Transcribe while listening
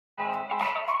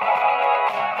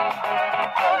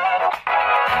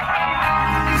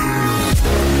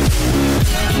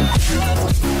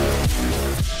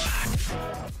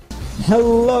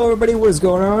Hello everybody, what is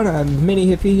going on? I'm Mini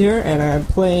Hippie here, and I'm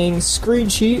playing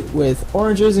ScreenCheat with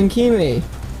Oringes and Kimi.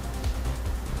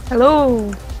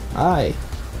 Hello. Hi.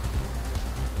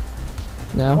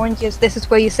 No? Oranges, this is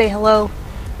where you say hello.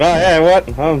 Oh, yeah,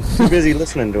 what? I'm too busy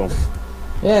listening to him.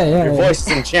 Yeah. Your voice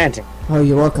is enchanting. Oh,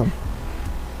 you're welcome.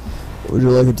 Would you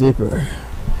like it deeper?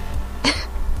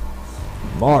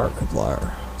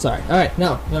 Markiplier. Sorry. Alright,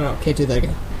 no. Can't do that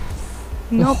again.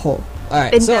 Nope. Oh.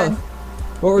 Alright, so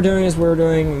what we're doing is we're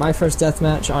doing my first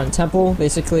deathmatch on Temple.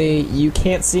 Basically, you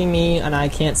can't see me and I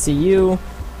can't see you,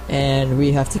 and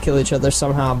we have to kill each other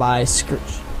somehow by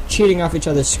cheating off each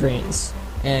other's screens.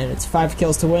 And it's 5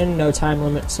 kills to win, no time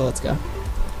limit, so let's go.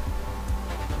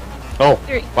 Oh,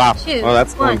 3, wow. 2, Oh,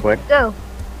 that's going 1, quick. Go.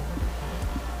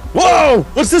 Whoa!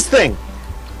 What's this thing?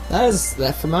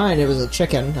 That for mine, it was a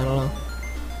chicken. I don't know.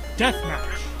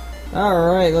 Deathmatch.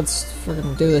 Alright, let's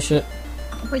freaking do this shit.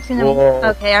 Which one?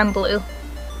 Okay, I'm blue.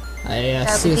 I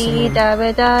see someone.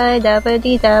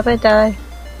 Dabba-dee-dabba-die.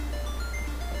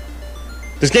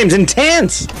 This game's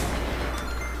intense!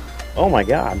 Oh my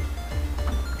god.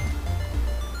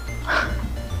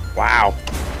 Wow.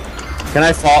 Can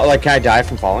I fall? Like, can I die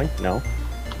from falling? No.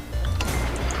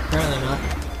 Apparently not.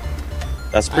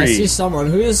 That's I pretty. see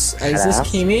someone. Who is this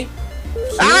Kimi?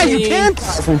 Ah, you can't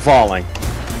die from falling!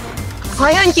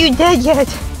 Why aren't you dead yet?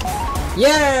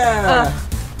 Yeah!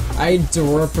 I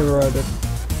derperated.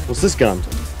 What's this gun?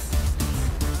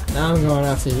 Now I'm going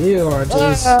after you,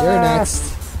 Oranges. You're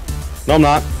next. No, I'm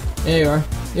not. There you are.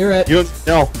 You're it. You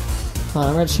no. Hold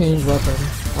on, I'm gonna change weapon.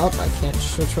 Oh, I can't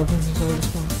switch weapons until I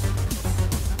respawn.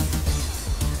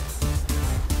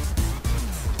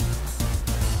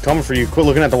 Coming for you. Quit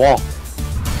looking at the wall.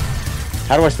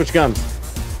 How do I switch guns?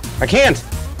 I can't!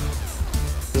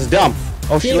 This is dumb.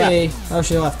 Oh, she Kimi. left. Oh,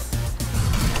 she left.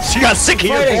 She got sick of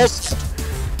your Fighting. bullshit.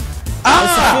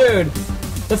 Ah!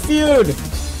 The feud!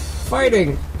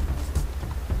 Fighting!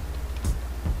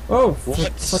 Oh,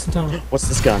 What? fucking tunnel. What's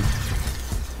this gun?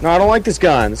 No, I don't like this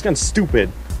gun. This gun's stupid.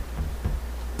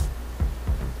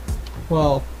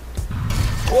 Well.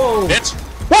 Whoa! Bitch!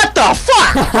 What the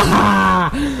fuck?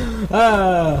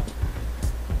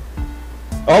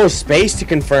 Oh, space to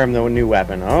confirm the new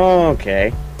weapon. Oh,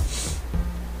 okay.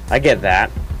 I get that.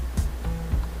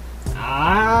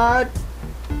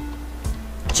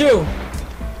 Chew!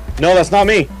 No, that's not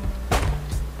me.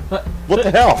 What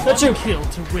the hell? That's you! Kill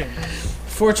to win.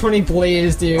 420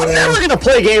 Blaze, dude. I'm never gonna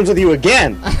play games with you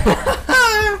again.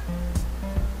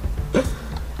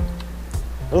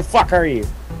 Who the fuck are you?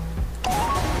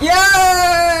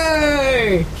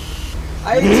 Yay!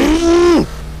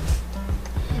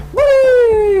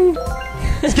 Woo!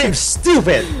 This game's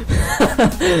stupid.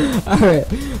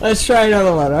 Alright, let's try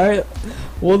another one, alright?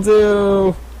 We'll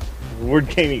do Where'd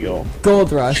Jamie go?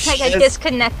 Gold Rush. I got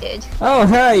disconnected. Oh,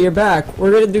 hey, you're back.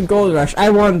 We're gonna do Gold Rush. I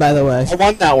won, by the way. I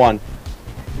won that one.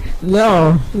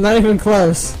 No, not even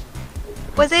close.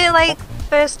 Was it like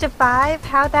first to 5?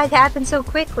 How'd that happen so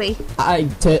quickly? I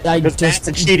Because just that's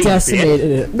a cheating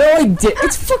decimated it. No, I did.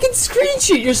 It's fucking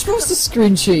ScreenCheat. You're supposed to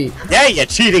ScreenCheat. Yeah, you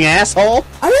cheating asshole.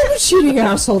 I am a cheating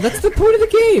asshole. That's the point of the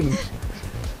game.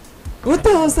 What the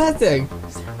hell is that thing?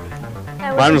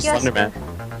 Mine was Slenderman.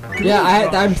 Yeah,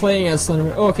 I'm playing as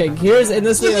Slenderman. Oh, okay, here's in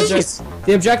this video.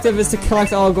 The objective is to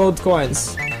collect all gold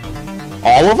coins.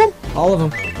 All of them? All of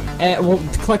them. And we'll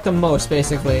collect the most,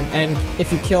 basically. And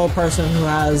if you kill a person who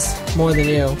has more than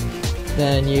you,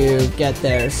 then you get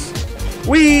theirs.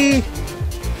 Wee!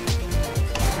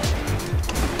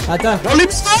 Don't leave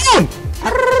me alone!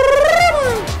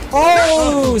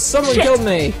 Oh, someone killed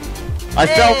me. I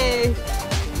fell.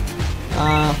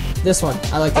 This one.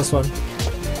 I like this one.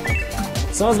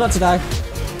 Someone's about to die.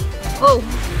 Oh.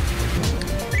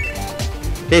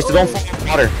 Okay, so don't fall in the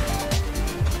water.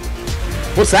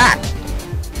 What's that?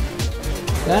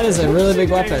 That is a really big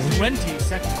weapon. 20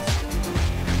 seconds.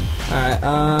 Alright,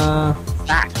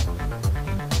 That.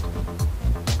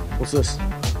 What's this?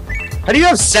 How do you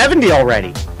have 70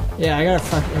 already? yeah, I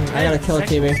gotta kill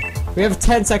Kimi. We have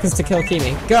 10 seconds to kill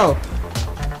Kimi. Go!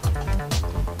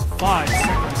 5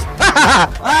 seconds.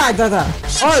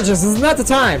 Oh, just isn't that the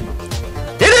time?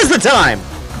 It is the time!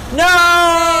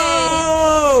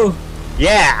 No!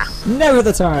 Yeah! Never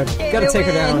the time. Gotta take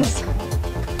her down.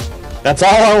 That's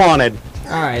all I wanted.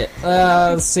 Alright,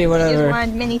 let's see, You just whatever.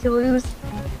 wanted Minnie to lose.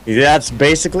 That's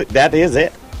basically, that is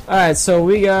it. Alright, so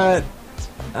we got...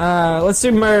 let's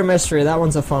do Murder Mystery. That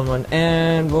one's a fun one.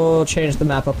 And we'll change the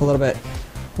map up a little bit.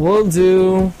 We'll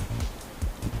do...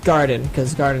 Garden,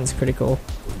 because Garden's pretty cool.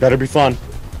 Better be fun.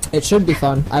 It should be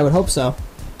fun. I would hope so.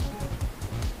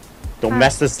 Don't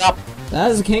mess this up. That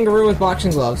is a kangaroo with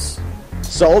boxing gloves.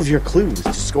 Solve your clues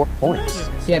to score points.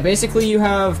 Yeah, basically you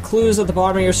have clues at the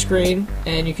bottom of your screen,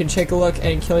 and you can take a look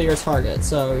and kill your target.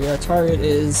 So your target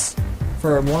is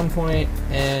for 1 point,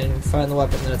 and find the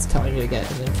weapon that it's telling you to get,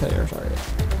 and then kill your target.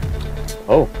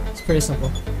 Oh. It's pretty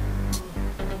simple.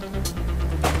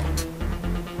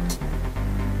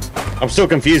 I'm still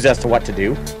confused as to what to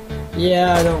do.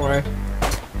 Yeah, don't worry.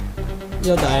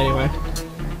 You'll die anyway.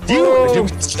 Do we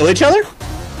kill each other?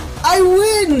 I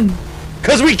win!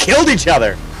 Because we killed each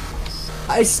other!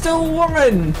 I still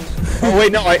won! Oh,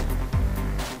 wait, no, maybe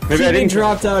I Keating didn't.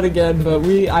 dropped out again, but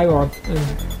I won.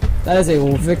 That is a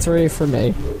victory for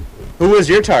me. Who was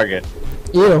your target?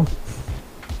 You.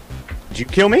 Did you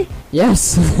kill me?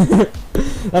 Yes.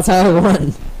 That's how I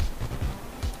won.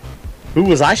 Who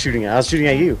was I shooting at? I was shooting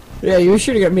at you. Yeah, you were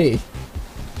shooting at me.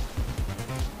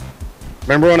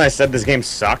 Remember when I said this game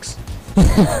sucks?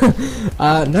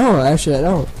 No, actually I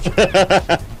don't.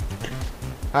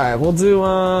 Alright, we'll do,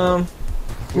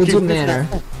 we'll do Manor.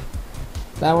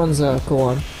 That one's a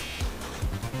cool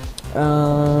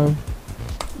one.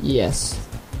 Yes.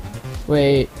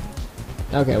 Wait.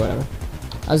 Okay, whatever.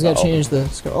 I was gonna change the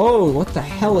score. Oh, what the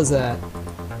hell is that?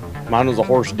 Mine was a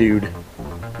horse dude.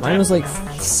 Mine was like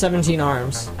 17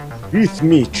 arms. It's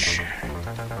Mitch.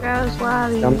 Gross,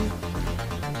 Wally.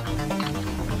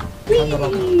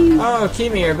 Oh,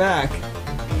 Kimi, you're back.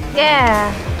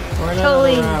 Yeah. We're not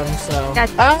Totally. around, so. Got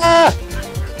Ah!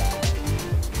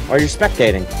 Why are you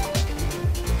spectating?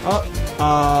 Oh,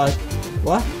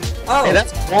 what? Oh, Hey,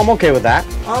 that's. Well, I'm okay with that.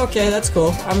 okay, that's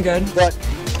cool. I'm good. But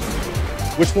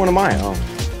which one am I? Oh.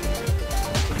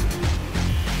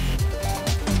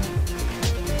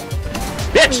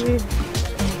 Bitch!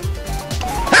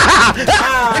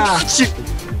 Ah! Shoot!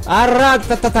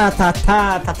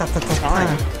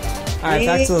 Alright,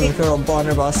 back to the girl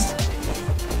blunderbuss.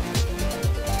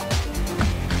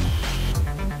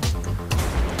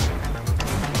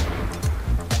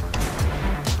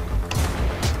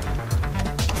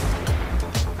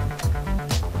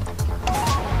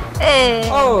 Hey.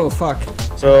 Oh, fuck.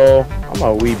 So I'm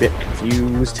a wee bit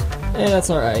confused. Yeah, that's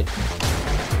alright.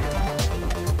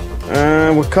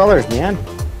 What colors, man?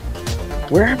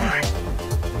 Where am I?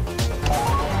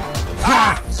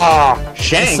 Ah! Ah!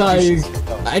 Shank! Saw you.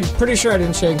 I'm pretty sure I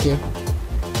didn't shank you.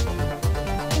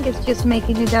 I think it's just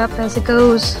making it up as it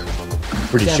goes.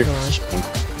 Pretty sure. Definitely.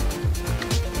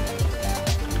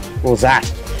 What was that?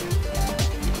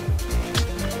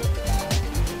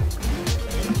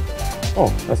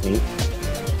 Oh, that's neat.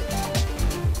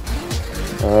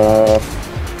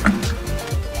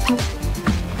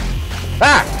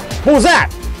 Ah! What was that?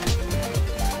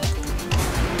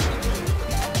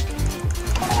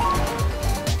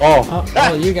 Oh.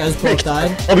 Oh, you guys both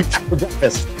died. I'll be back for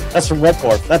breakfast. That's from Red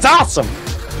Dwarf. That's awesome!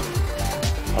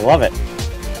 I love it.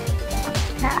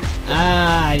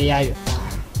 Ah, yeah.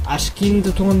 Ashkin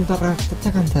to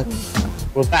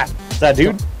What was that? Is that a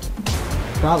dude?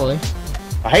 Probably.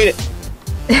 I hate it.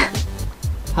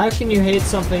 How can you hate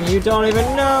something you don't even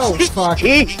know? Fuck.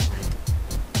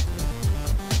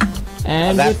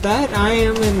 And That- with that, I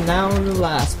am now in the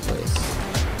last place.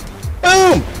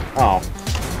 Boom! Oh.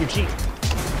 You cheat.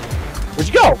 Where'd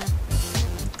you go?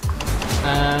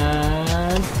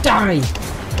 And die!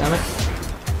 Damn it.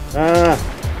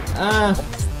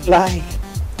 Lie.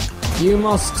 You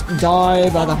must die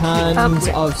by the hands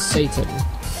of Satan.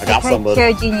 I got I'm somebody.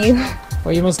 charging you.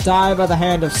 Or you must die by the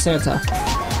hand of Santa.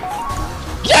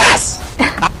 Yes!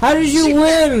 How did you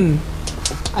win?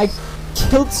 I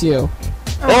killed you.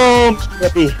 Boom!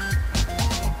 Yippee.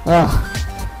 Ugh.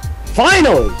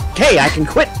 Finally! Okay, I can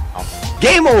quit now.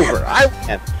 Game over. I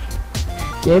win.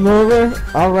 Game over?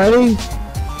 Already?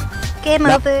 Game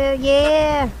No. over,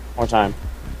 yeah. More time.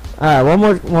 Alright,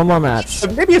 one more match.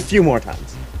 Maybe a few more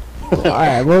times.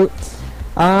 Alright, well,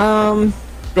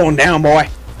 Going down, boy.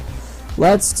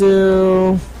 let's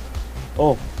do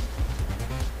Oh.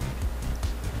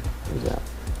 who's that?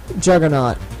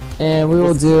 Juggernaut. And we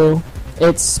will do,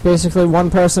 it's basically one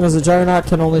person as a Juggernaut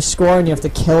can only score, and you have to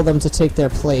kill them to take their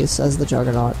place as the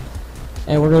Juggernaut.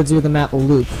 And we're going to do the map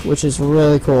Loop, which is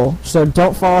really cool. So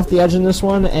don't fall off the edge in this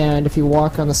one, and if you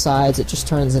walk on the sides, it just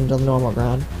turns into normal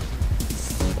ground.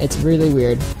 It's really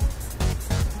weird.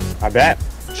 I bet.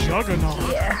 Juggernaut.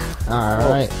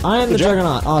 Alright, I am the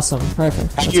Juggernaut. Awesome.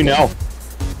 Perfect. How do you know?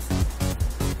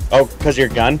 Oh, because your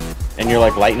gun? And you're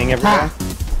like lightning everywhere?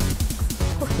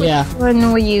 Ha! Yeah,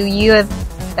 When were you? You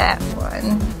have that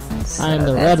one. So I am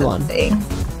the that's red a one. thing.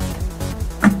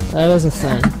 that is a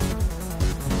thing.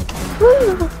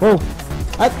 Whoa!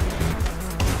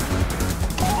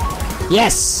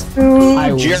 Yes!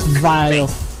 I Jerk. vile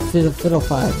fiddle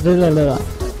five.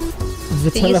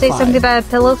 Did you say something about a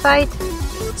pillow fight?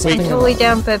 I'm totally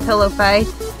down for a pillow fight.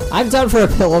 I'm down for a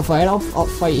pillow fight. I'll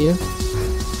fight you.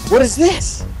 What is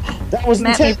this? That was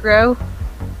Map me, intense. bro.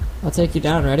 I'll take you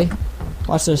down. Ready?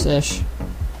 Watch this, Ish.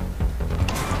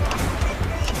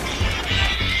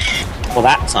 Well,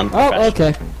 that's unprofessional. Oh,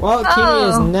 okay. Well, Kimi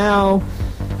is now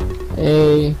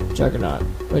a juggernaut,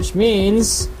 which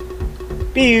means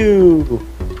Pew!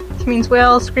 Which means we're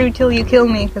all screwed till you kill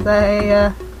me, because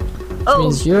I,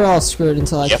 means you're all screwed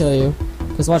until I kill you.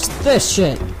 Cause watch this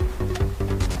shit.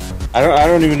 I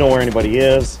don't even know where anybody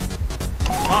is.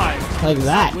 5. Like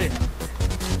that. Win.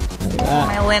 Like that.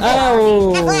 My limp.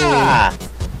 Oh! Ah!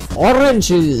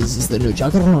 Oranges is the new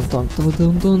juggernaut. Dun, dun,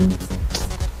 dun, dun.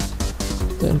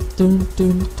 Dun, dun,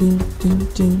 dun, dun, dun,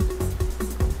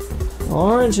 dun.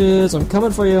 Oranges, I'm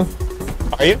coming for you.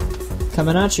 Are you?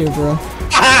 Coming at you, bro.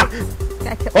 Ah!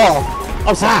 Oh,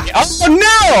 I'm sorry. Oh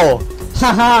no!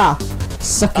 Haha!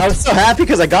 Suck I it. was so happy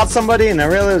because I got somebody and I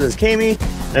realized it was Kami.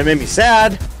 And it made me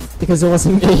sad. Because it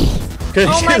wasn't me.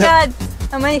 Oh my god!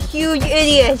 I'm a huge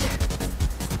idiot!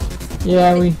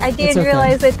 Yeah, I it's didn't okay.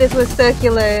 realize that this was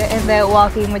circular and that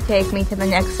walking would take me to the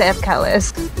next set of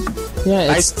colors.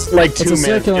 Yeah, I it's like it's 2 a minutes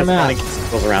circular just map. running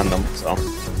circles around them, so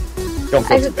don't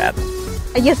feel too bad.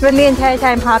 I just spent the entire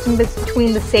time hopping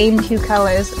between the same 2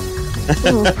 colors.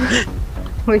 Ooh.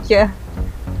 Which,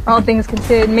 all things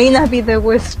considered, may not be the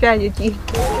worst strategy.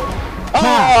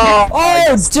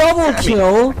 Oh, double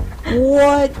kill!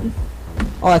 What?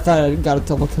 Oh, I thought I got a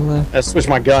double kill there. I switched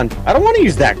my gun. I don't want to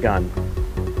use that gun.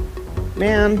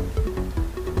 Man,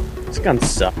 this gun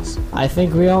sucks. I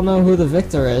think we all know who the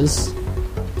victor is.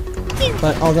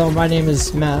 But although my name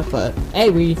is Matt, but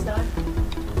hey,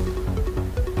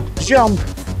 Jump.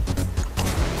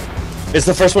 It's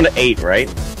the first one to 8, right?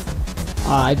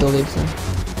 I believe so.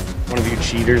 One of you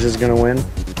cheaters is gonna win.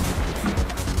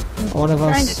 One of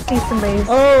Trying to us. see somebody's.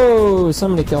 Oh,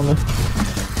 somebody killed me.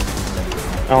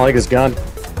 I don't like his gun.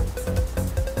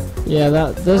 Yeah,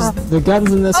 the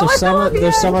guns in this Oh, are I some thought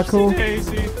they're some cool.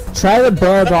 Daisy. Try the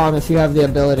bear bomb if you have the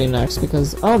ability next,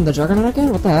 because I'm the juggernaut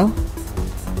again. What the hell?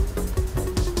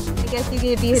 I guess you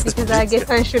get beat it because I get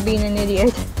punished for being an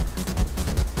idiot.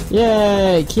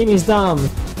 Yay, Kimi's dumb.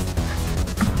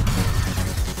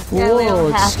 Yeah, we all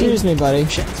Whoa, happy. excuse me, buddy.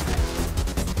 Shit.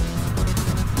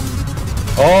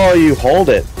 Oh, you hold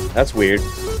it. That's weird.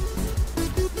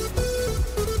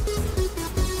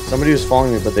 Somebody was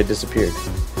following me, but they disappeared.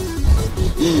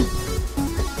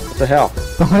 What the hell?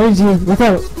 Behind you, look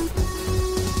out.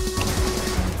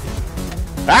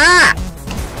 Ah!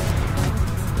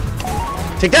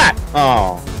 Take that!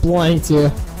 Oh, Blanked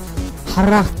you.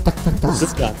 Hara, tak, tak, tak. what's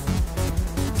this gun?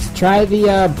 Try the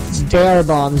bear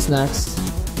bombs next.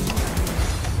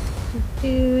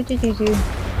 Do.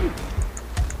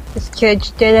 Just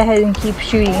judge dead ahead and keep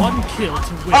shooting. 1 kill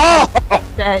to win. Oh!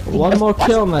 That One more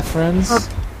kill, my friends.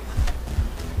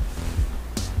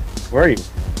 Where are you?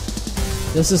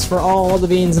 This is for all the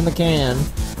beans in the can.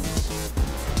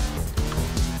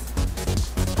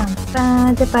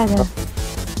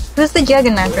 Who's the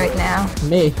juggernaut right now?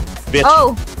 Me. Bitch.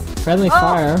 Oh! Friendly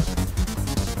fire.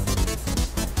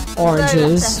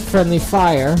 Oranges. Friendly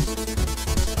fire.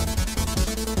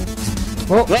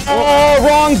 Oh, Oh,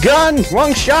 wrong gun!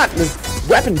 Wrong shot! This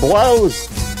weapon blows!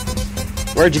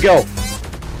 Where'd you go?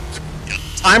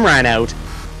 Time ran out.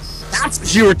 That's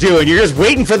what you were doing. You're just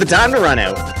waiting for the time to run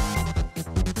out.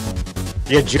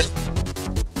 You just...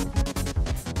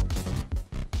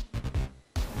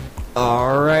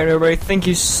 Alright, everybody, thank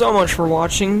you so much for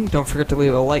watching. Don't forget to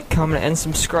leave a like, comment, and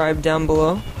subscribe down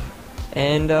below.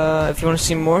 And if you want to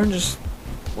see more, just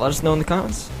let us know in the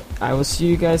comments. I will see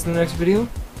you guys in the next video.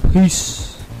 Peace.